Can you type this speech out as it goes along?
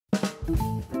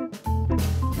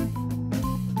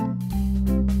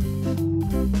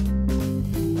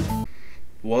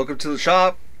Welcome to the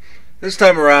shop. This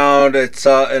time around it's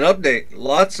an update.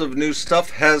 Lots of new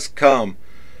stuff has come.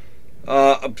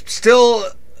 I'm still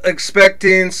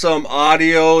expecting some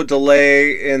audio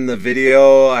delay in the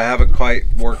video. I haven't quite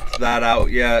worked that out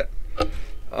yet.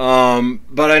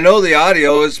 But I know the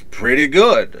audio is pretty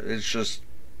good. It's just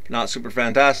not super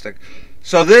fantastic.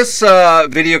 So this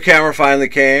video camera finally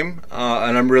came,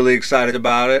 and I'm really excited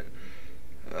about it.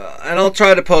 And I'll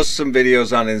try to post some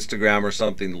videos on Instagram or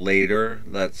something later.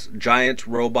 That's Giant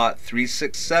Robot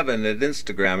 367 at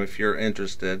Instagram if you're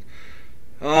interested.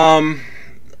 And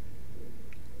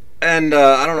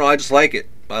I don't know, I just like it.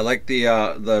 I like the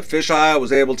fisheye. I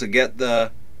was able to get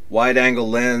the wide-angle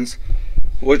lens,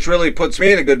 which really puts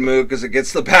me in a good mood because it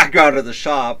gets the background of the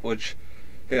shop. Which,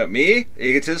 yeah, me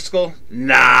egotistical?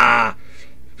 Nah.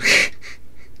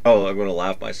 Oh, I'm gonna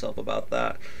laugh myself about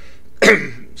that.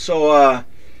 So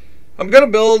I'm gonna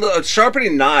build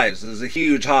sharpening knives. This is a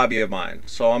huge hobby of mine.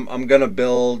 So I'm gonna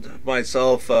build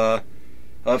myself a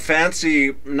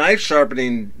fancy knife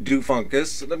sharpening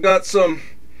doofunkus. And I've got some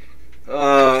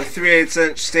 3/8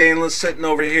 inch stainless sitting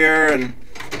over here and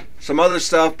some other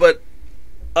stuff. But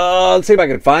let's see if I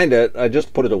can find it. I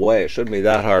just put it away. It shouldn't be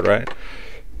that hard, right?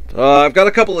 I've got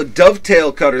a couple of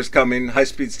dovetail cutters coming,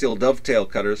 high-speed steel dovetail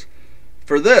cutters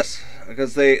for this,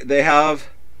 because they have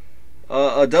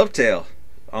a dovetail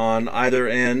on either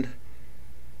end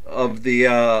of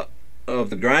the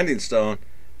grinding stone.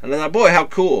 And I thought, boy, how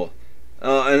cool.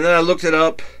 And then I looked it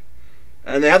up,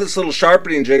 and they have this little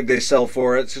sharpening jig they sell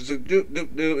for it. So it's like,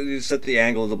 you set the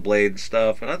angle of the blade and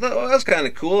stuff. And I thought, oh, that's kind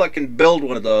of cool. I can build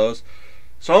one of those.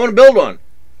 So I'm going to build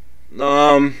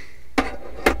one.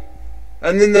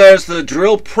 And then there's the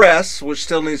drill press, which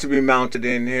still needs to be mounted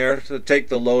in here to take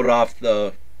the load off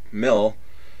the mill.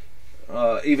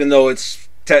 Even though it's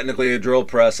technically a drill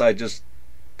press,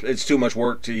 it's too much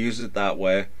work to use it that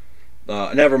way.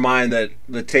 Never mind that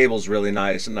the table's really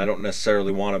nice and I don't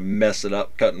necessarily want to mess it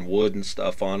up cutting wood and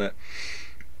stuff on it.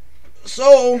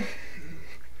 So,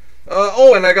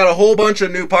 oh, and I got a whole bunch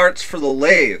of new parts for the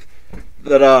lathe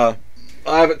that I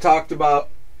haven't talked about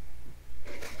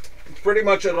pretty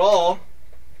much at all.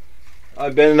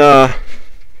 I've been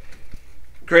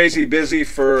crazy busy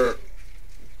for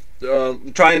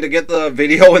trying to get the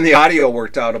video and the audio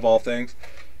worked out, of all things.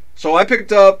 So I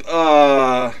picked up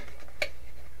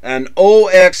an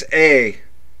OXA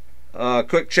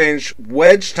quick change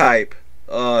wedge type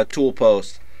tool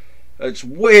post. It's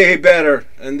way better,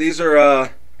 and these are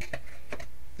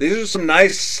some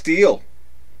nice steel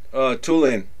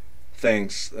tooling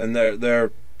things, and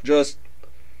they're just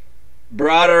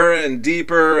broader and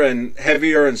deeper and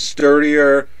heavier and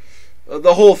sturdier.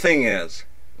 The whole thing is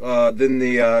than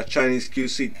the Chinese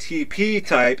QCTP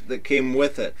type that came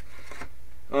with it.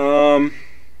 And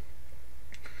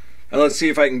let's see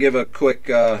if I can give a quick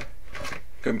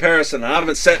comparison. I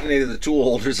haven't set any of the tool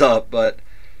holders up, but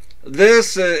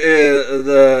this is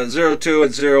the 02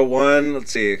 and 01.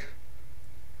 Let's see,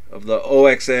 of the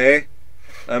OXA.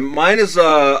 Mine is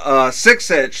a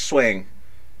 6-inch swing,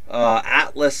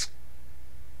 Atlas,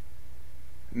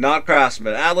 not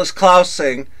Craftsman, Atlas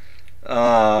Clausing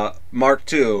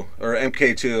Mark II or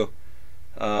MK2.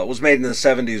 Was made in the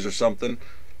 70s or something,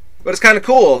 but it's kind of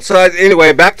cool. So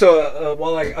anyway, back to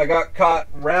well, I got caught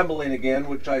rambling again,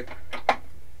 which I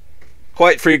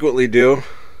quite frequently do.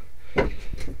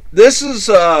 This is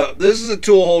a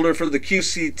tool holder for the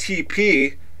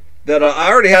QCTP that I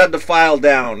already had to file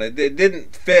down. It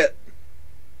didn't fit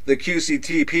the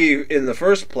QCTP in the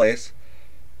first place.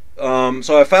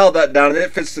 So I filed that down, and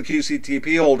it fits the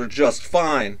QCTP holder just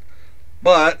fine.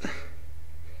 But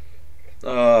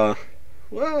well,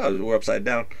 we're upside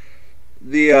down.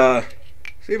 See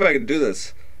if I can do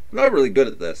this. I'm not really good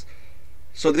at this.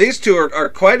 So these two are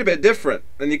quite a bit different,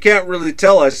 and you can't really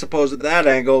tell, I suppose, at that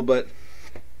angle. But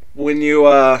when you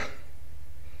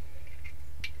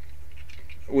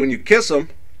kiss them,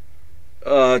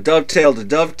 dovetail to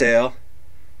dovetail,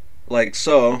 like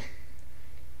so,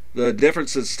 the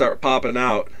differences start popping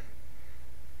out.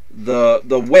 The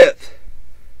width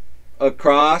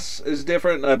across is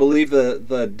different, and I believe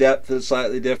the depth is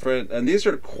slightly different, and these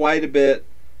are quite a bit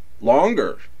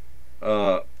longer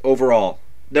overall.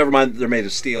 Never mind, they're made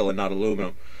of steel and not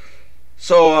aluminum.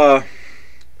 So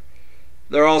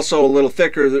they're also a little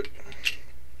thicker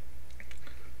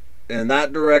in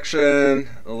that direction,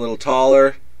 a little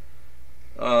taller.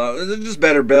 They're just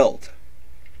better built.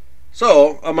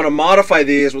 So I'm going to modify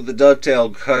these with the dovetail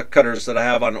cutters that I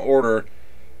have on order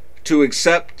to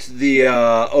accept the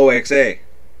OXA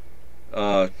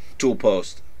tool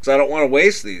post. because I don't want to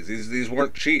waste these. These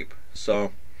weren't cheap.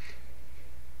 So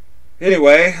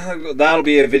anyway, that'll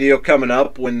be a video coming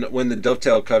up when the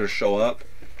dovetail cutters show up.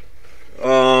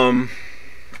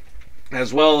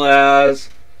 As well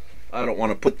as, I don't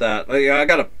want to put that. I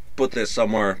gotta put this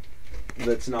somewhere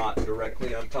that's not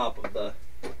directly on top of the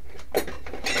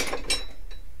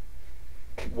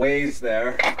ways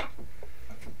there.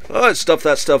 Let's stuff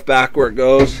that stuff back where it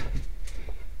goes.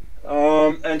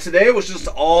 And today was just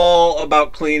all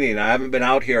about cleaning. I haven't been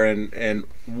out here in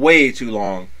way too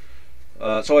long.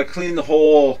 So I cleaned the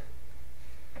whole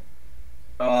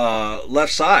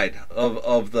left side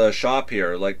of the shop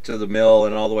here, like to the mill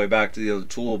and all the way back to the other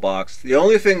toolbox. The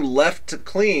only thing left to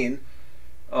clean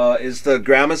is the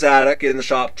grandma's attic in the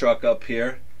shop truck up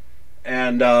here.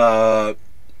 And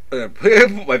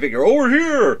put my finger over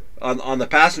here on the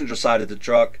passenger side of the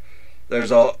truck.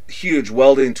 There's a huge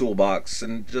welding toolbox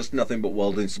and just nothing but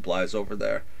welding supplies over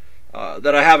there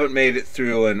that I haven't made it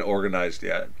through and organized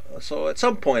yet. So at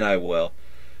some point I will.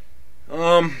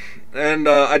 And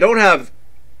I don't have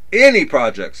any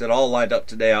projects at all lined up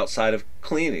today outside of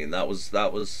cleaning. That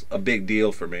was a big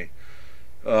deal for me.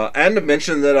 And to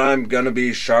mention that I'm gonna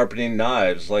be sharpening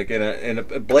knives, like in a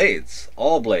blades,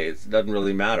 all blades. It doesn't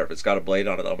really matter if it's got a blade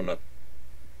on it. I'm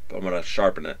gonna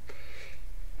sharpen it.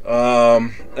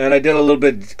 And I did a little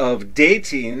bit of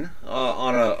dating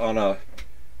on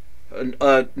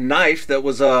a knife that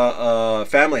was a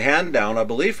family hand down, I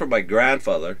believe, from my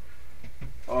grandfather.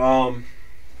 For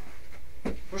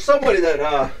somebody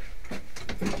that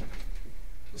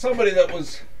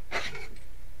was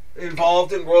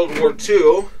involved in World War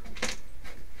II.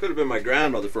 Could have been my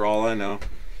grandmother for all I know.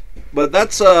 But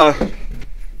that's a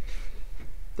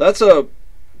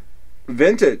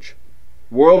vintage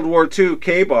World War II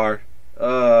K-bar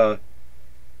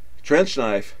trench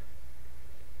knife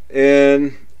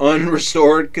in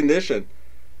unrestored condition,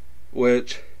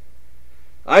 which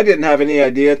I didn't have any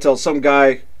idea till some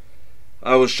guy,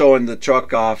 I was showing the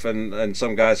truck off, and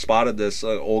some guy spotted this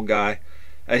old guy,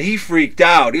 and he freaked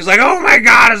out. He's like, "Oh my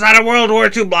God, is that a World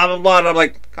War II? Blah blah blah." And I'm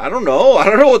like, I don't know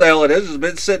what the hell it is. It's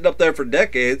been sitting up there for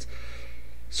decades.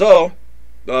 So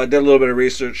I did a little bit of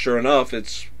research. Sure enough,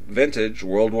 it's vintage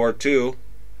World War II,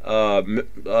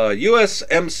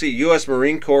 USMC, U.S.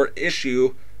 Marine Corps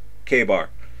issue K-bar.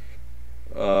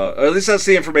 At least that's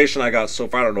the information I got so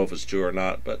far. I don't know if it's true or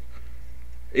not, but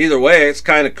either way, it's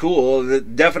kind of cool.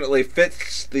 It definitely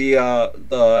fits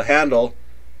the handle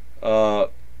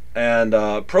and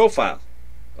profile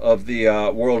of the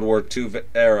World War II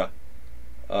era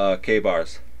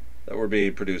K-bars that were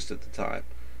being produced at the time.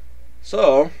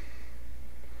 So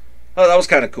that was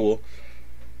kind of cool.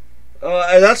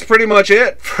 And that's pretty much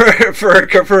it for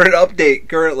an update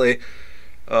currently.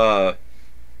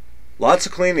 Lots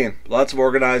of cleaning, lots of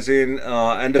organizing,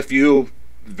 and a few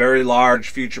very large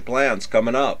future plans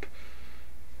coming up.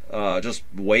 Just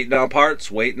waiting on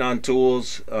parts, waiting on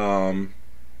tools, and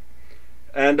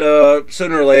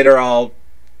sooner or later I'll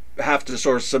have to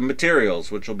source some materials,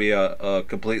 which will be a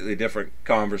completely different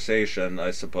conversation,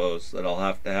 I suppose, that I'll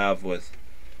have to have with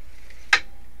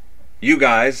you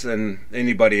guys and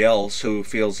anybody else who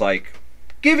feels like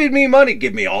giving me money.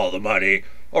 Give me all the money,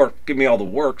 or give me all the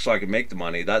work so I can make the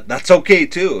money. That's okay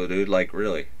too, dude. Like,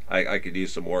 really, I could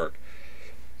use some work.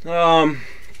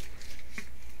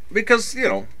 Because, you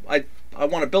know, I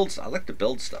want to build. I like to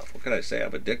build stuff. What can I say?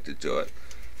 I'm addicted to it.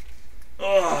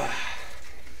 Ugh.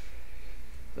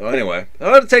 So anyway,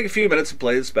 I'm going to take a few minutes to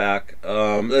play this back.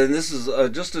 And this is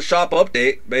just a shop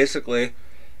update, basically.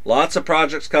 Lots of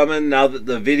projects coming now that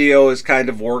the video is kind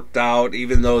of worked out.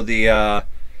 Even though the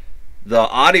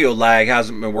audio lag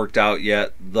hasn't been worked out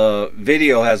yet, the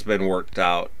video has been worked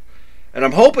out. And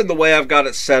I'm hoping the way I've got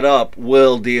it set up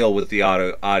will deal with the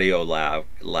audio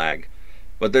lag.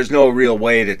 But there's no real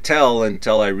way to tell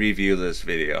until I review this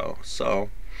video. So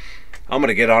I'm going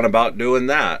to get on about doing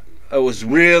that. It was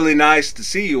really nice to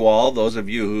see you all, those of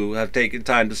you who have taken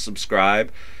time to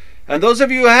subscribe. And those of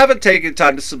you who haven't taken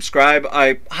time to subscribe,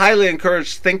 I highly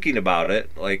encourage thinking about it.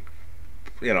 Like,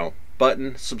 you know,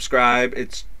 button, subscribe.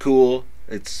 It's cool.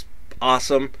 It's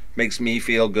awesome. Makes me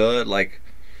feel good. Like,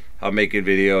 I'm making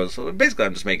videos. So basically,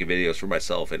 I'm just making videos for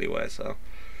myself anyway. So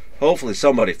hopefully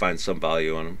somebody finds some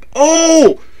value in them.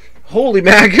 Oh! Holy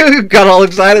man, got all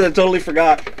excited. I totally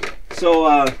forgot. So,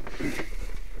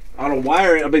 on a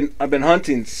wire, I've been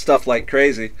hunting stuff like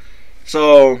crazy.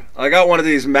 So I got one of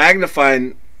these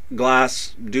magnifying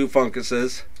glass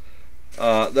doofunkuses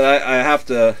that I have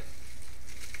to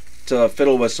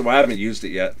fiddle with, so I haven't used it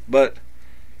yet. But,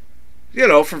 you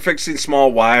know, for fixing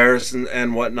small wires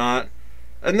and whatnot.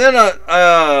 And then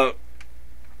a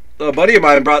a buddy of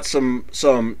mine brought some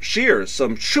shears,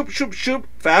 some shoop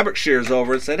fabric shears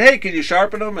over, and said, "Hey, can you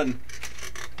sharpen them?" And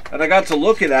I got to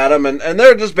looking at them, and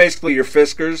they're just basically your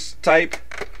Fiskars type.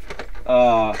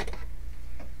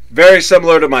 Very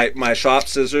similar to my shop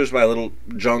scissors, my little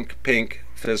junk pink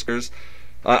Fiskars.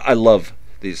 I love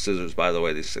these scissors, by the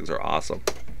way. These things are awesome.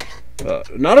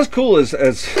 Not as cool as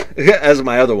as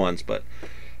my other ones, but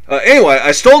anyway,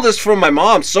 I stole this from my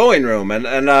mom's sewing room, and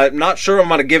I'm not sure I'm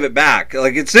gonna give it back.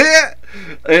 Like it's I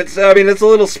mean, it's a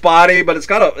little spotty, but it's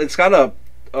got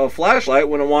a flashlight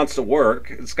when it wants to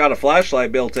work. It's got a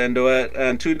flashlight built into it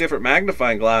and 2 different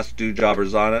magnifying glass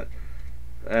jobbers on it,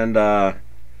 and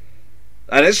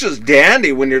it's just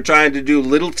dandy when you're trying to do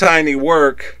little tiny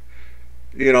work.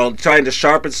 You know, trying to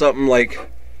sharpen something, like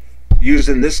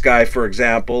using this guy for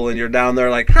example, and you're down there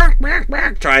like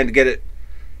trying to get it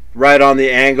right on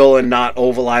the angle and not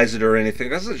ovalize it or anything.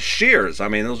 This is shears. I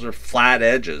mean, those are flat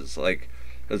edges, like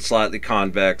it's slightly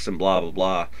convex and blah blah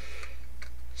blah.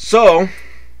 So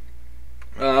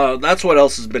that's what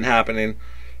else has been happening.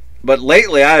 But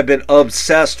lately I have been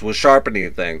obsessed with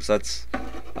sharpening things. I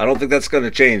don't think that's going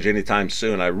to change anytime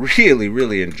soon. I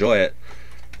really enjoy it.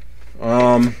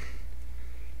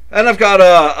 And I've got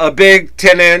a big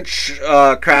 10-inch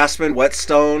Craftsman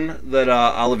whetstone that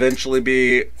I'll eventually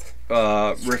be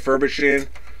refurbishing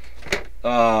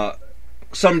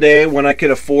someday when I can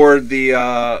afford the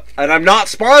and I'm not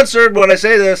sponsored when I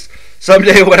say this,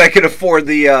 someday when I can afford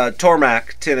the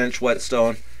Tormac 10-inch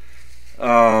whetstone.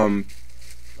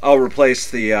 I'll replace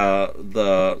the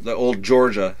old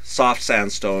Georgia soft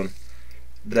sandstone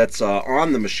that's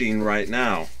on the machine right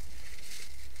now.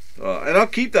 And I'll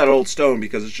keep that old stone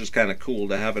because it's just kind of cool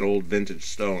to have an old vintage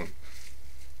stone.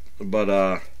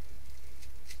 But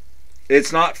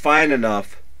it's not fine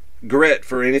enough grit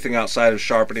for anything outside of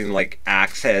sharpening, like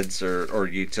axe heads or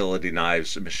utility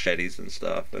knives and machetes and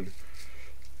stuff. And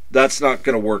that's not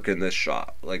going to work in this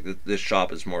shop. Like this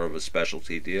shop is more of a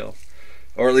specialty deal,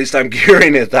 or at least I'm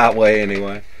gearing it that way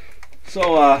anyway.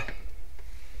 So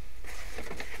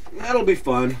that'll be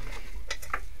fun.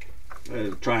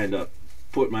 Trying to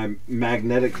put my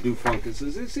magnetic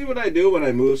doofunkuses. You see what I do when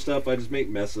I move stuff? I just make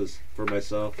messes for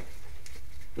myself.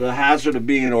 The hazard of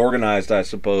being organized, I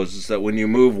suppose, is that when you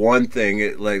move one thing,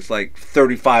 it's like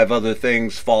 35 other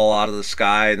things fall out of the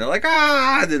sky, and they're like,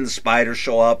 ah, and then the spiders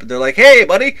show up, and they're like, hey,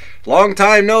 buddy, long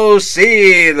time no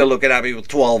see. And they're looking at me with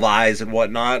 12 eyes and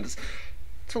whatnot. It's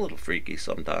a little freaky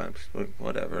sometimes.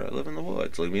 Whatever. I live in the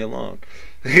woods. Leave me alone.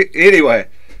 Anyway,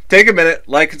 take a minute,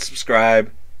 like and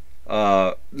subscribe.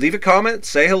 Leave a comment,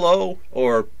 say hello,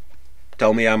 or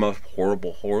tell me I'm a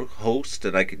horrible host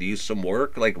and I could use some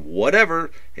work. Like whatever,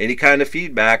 any kind of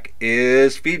feedback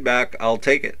is feedback. I'll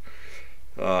take it.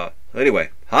 Anyway,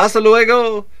 hasta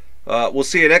luego. We'll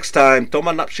see you next time.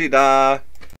 Toma napshida.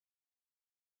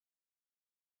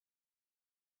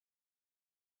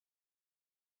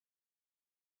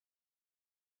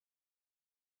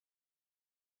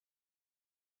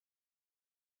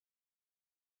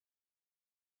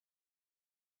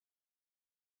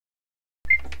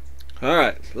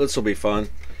 Alright, this will be fun.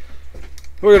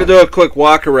 We're going to do a quick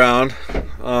walk around.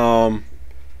 And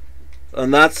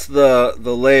that's the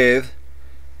lathe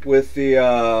with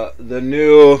the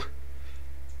new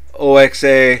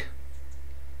OXA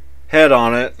head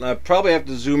on it. And I probably have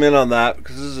to zoom in on that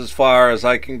because this is as far as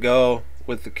I can go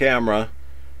with the camera.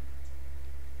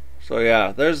 So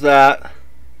yeah, there's that.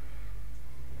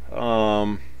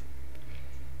 And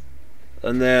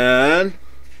then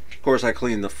of course I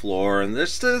cleaned the floor, and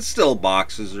there's still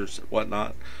boxes or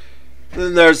whatnot.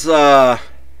 Then there's the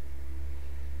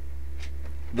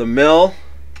mill.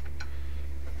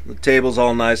 The table's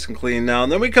all nice and clean now.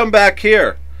 And then we come back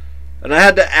here, and I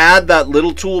had to add that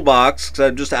little toolbox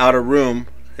because I'm just out of room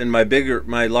in my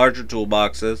larger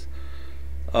toolboxes.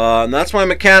 And that's my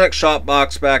mechanic shop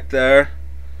box back there.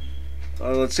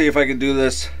 Let's see if I can do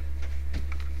this.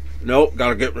 Nope,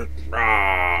 gotta get rid.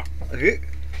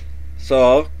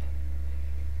 So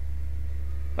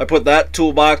I put that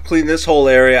toolbox, clean this whole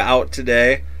area out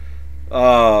today,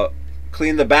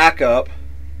 clean the back up.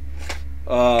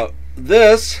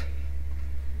 This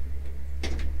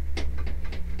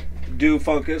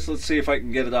doofunkus, let's see if I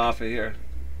can get it off of here.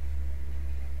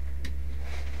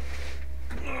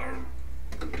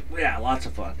 Yeah, lots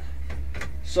of fun.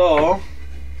 So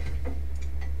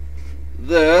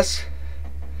this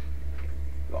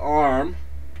arm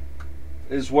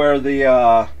is where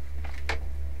the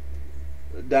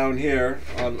down here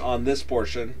on this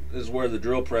portion is where the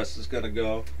drill press is going to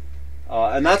go,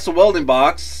 and that's the welding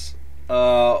box.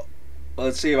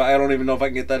 Let's see if I don't even know if I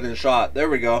can get that in shot. There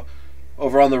we go.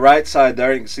 Over on the right side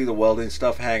there, you can see the welding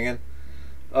stuff hanging.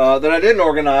 that I didn't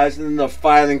organize, and then the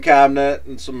filing cabinet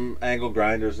and some angle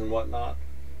grinders and whatnot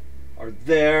are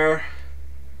there.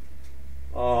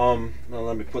 Now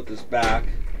let me put this back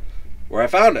where I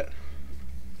found it.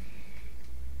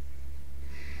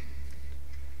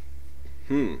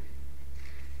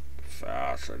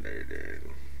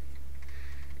 Fascinating.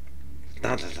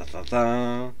 Da, da, da, da,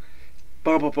 da.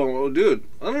 Bum, bum, bum. Oh, dude,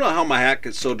 I don't know how my hat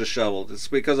gets so disheveled. It's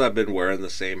because I've been wearing the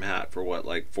same hat for what,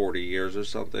 like 40 years or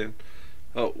something.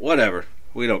 Oh, whatever.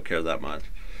 We don't care that much.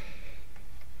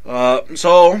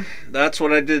 So that's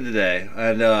what I did today.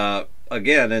 And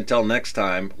again, until next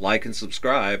time, like and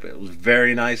subscribe. It was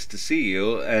very nice to see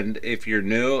you. And if you're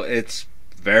new, it's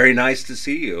very nice to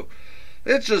see you.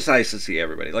 It's just nice to see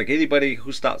everybody. Like anybody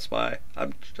who stops by,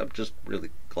 I'm just really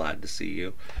glad to see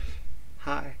you.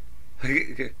 Hi.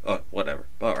 Oh, whatever.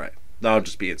 All right. No, I'm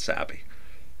just being sappy.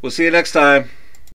 We'll see you next time.